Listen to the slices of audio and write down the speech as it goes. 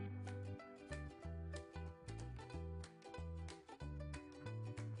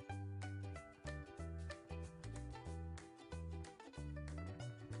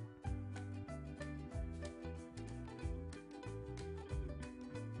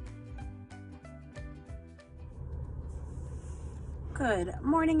Good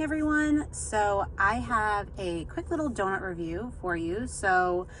morning, everyone. So I have a quick little donut review for you.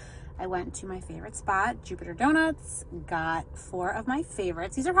 So I went to my favorite spot, Jupiter Donuts, got 4 of my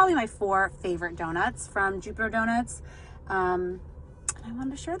favorites. These are probably my 4 favorite donuts from Jupiter Donuts. And I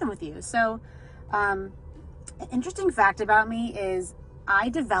wanted to share them with you. So an interesting fact about me is I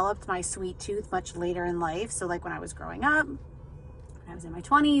developed my sweet tooth much later in life. So like when I was growing up, when I was in my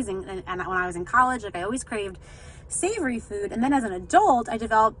 20s and when I was in college, like I always craved savory food. And then as an adult, I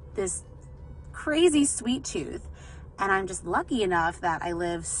developed this crazy sweet tooth. And I'm just lucky enough that I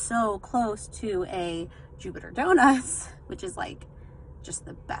live so close to a Jupiter Donuts, which is like just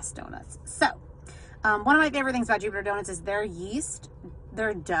the best donuts. So one of my favorite things about Jupiter Donuts is their yeast.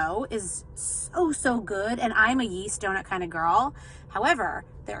 Their dough is so good, and I'm a yeast donut kind of girl. However,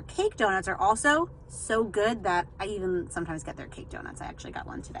 their cake donuts are also so good that I even sometimes get their cake donuts. I actually got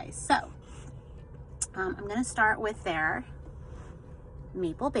one today. So I'm gonna start with their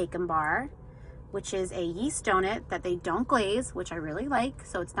maple bacon bar, which is a yeast donut that they don't glaze, which I really like.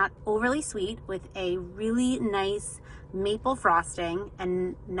 So it's not overly sweet, with a really nice maple frosting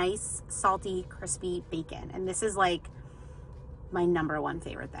and nice salty crispy bacon. And this is like my #1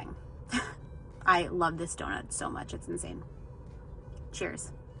 favorite thing. I love this donut so much, it's insane.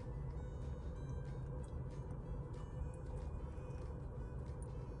 Cheers.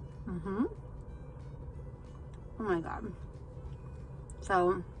 Oh my God.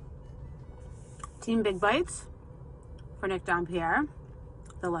 So Team Big Bites for Nick Dompierre,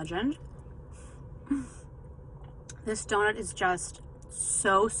 the legend. This donut is just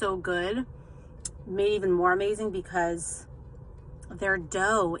so good. Made even more amazing because their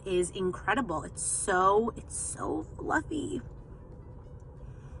dough is incredible. It's so fluffy.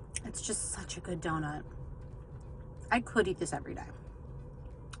 It's just such a good donut. I could eat this every day.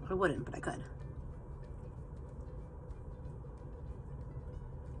 I wouldn't, but I could.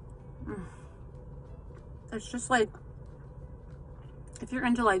 It's just like, if you're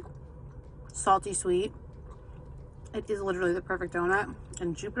into like salty sweet, it is literally the perfect donut.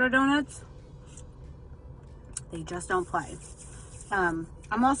 And Jupiter Donuts, they just don't play. I'm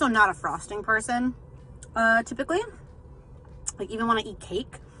also not a frosting person, typically. Like even when I eat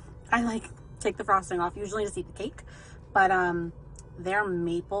cake, I like take the frosting off, usually just eat the cake. But their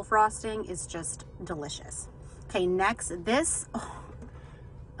maple frosting is just delicious. Okay, next,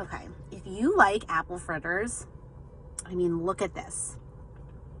 okay, if you like apple fritters, I mean, look at this.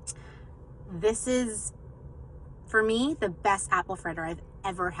 This is, for me, the best apple fritter I've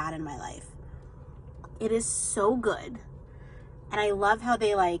ever had in my life. It is so good. And I love how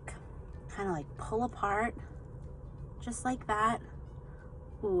they like, kind of like pull apart, just like that.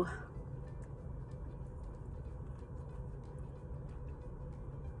 Ooh.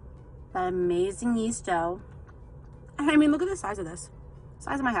 That amazing yeast dough. I mean, look at the size of this.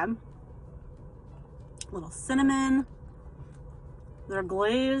 Size of my head. Little cinnamon. Their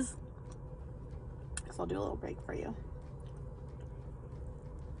glaze. So I'll do a little break for you.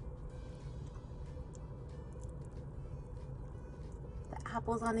 The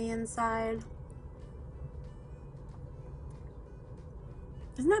apples on the inside.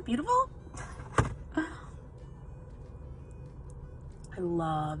 Isn't that beautiful? I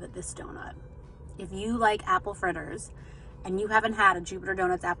love this donut. If you like apple fritters and you haven't had a Jupiter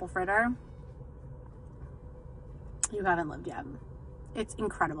Donuts apple fritter, you haven't lived yet. It's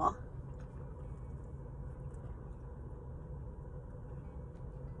incredible.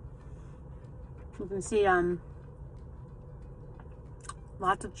 You can see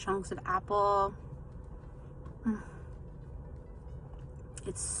lots of chunks of apple.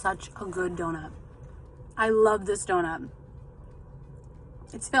 It's such a good donut. I love this donut.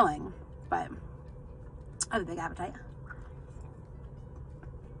 It's filling, but I have a big appetite.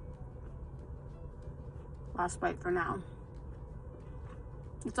 Last bite for now.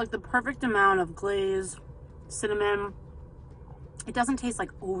 It's like the perfect amount of glaze, cinnamon. It doesn't taste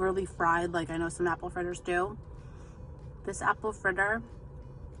like overly fried like I know some apple fritters do. This apple fritter,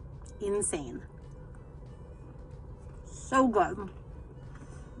 insane. So good.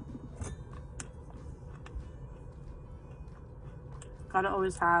 Gotta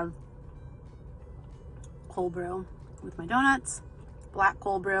always have cold brew with my donuts. Black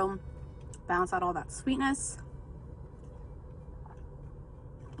cold brew. Balance out all that sweetness.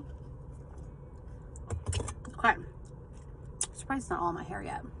 Okay. Surprised it's not all in my hair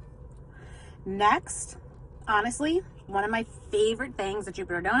yet. Next, honestly, one of my favorite things at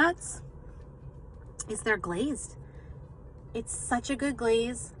Jupiter Donuts is their glazed. It's such a good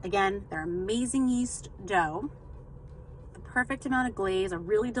glaze. Again, their amazing yeast dough. The perfect amount of glaze, a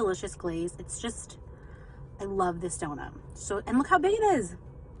really delicious glaze. It's just, I love this donut. So, and look how big it is.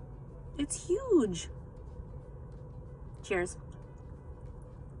 It's huge. Cheers.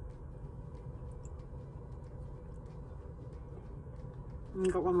 Let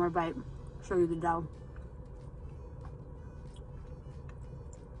me get one more bite. Show you the dough.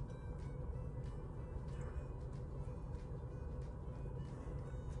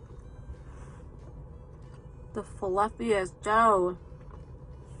 The fluffiest dough.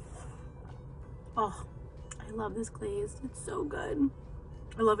 Oh, I love this glaze. It's so good.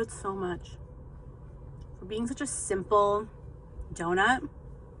 I love it so much. For being such a simple donut,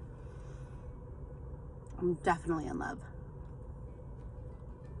 I'm definitely in love.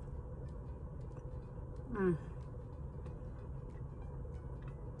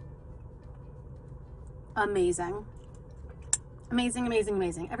 Amazing. Amazing, amazing,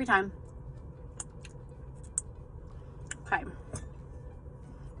 amazing. Every time. Okay.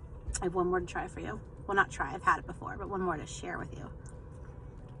 I have one more to try for you. Well, not try, I've had it before, but one more to share with you.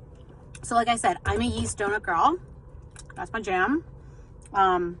 So like I said, I'm a yeast donut girl. That's my jam.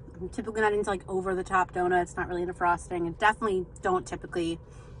 I'm typically not into like over the top donuts, not really into frosting, and definitely don't typically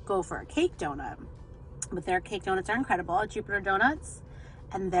go for a cake donut. But their cake donuts are incredible at Jupiter Donuts,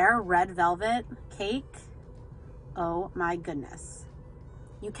 and their red velvet cake, oh my goodness.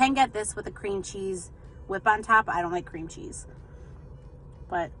 You can get this with a cream cheese whip on top. I don't like cream cheese,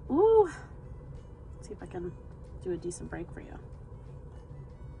 but ooh, let's see if I can do a decent break for you.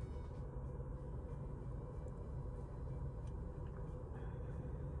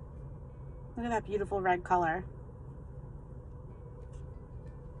 Look at that beautiful red color.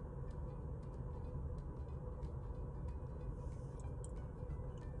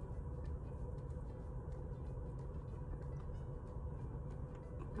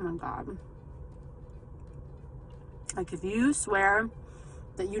 Oh my God. Like, if you swear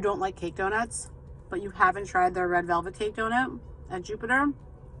that you don't like cake donuts, but you haven't tried their red velvet cake donut at Jupiter,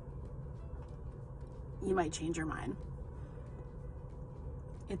 you might change your mind.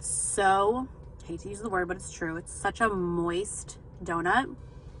 It's so, I hate to use the word, but it's true. It's such a moist donut.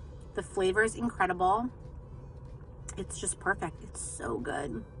 The flavor is incredible. It's just perfect. It's so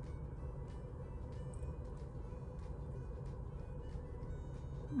good.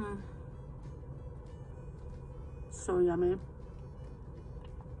 So yummy.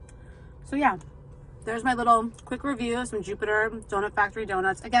 So yeah, there's my little quick review of some Jupiter Donut Factory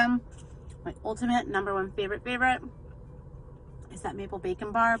donuts. Again, my ultimate #1 favorite is that maple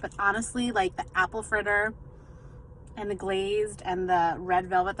bacon bar, but honestly, like the apple fritter and the glazed and the red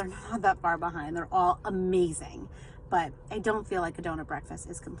velvet, they're not that far behind. They're all amazing, but I don't feel like a donut breakfast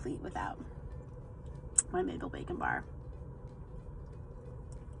is complete without my maple bacon bar.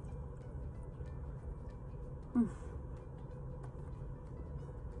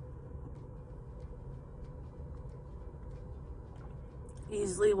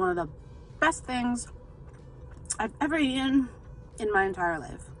 Easily one of the best things I've ever eaten in my entire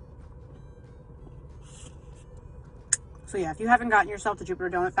life. So yeah, if you haven't gotten yourself the Jupiter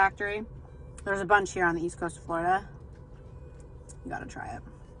Donut Factory, there's a bunch here on the east coast of Florida. You gotta try it.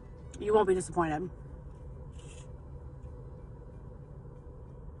 You won't be disappointed.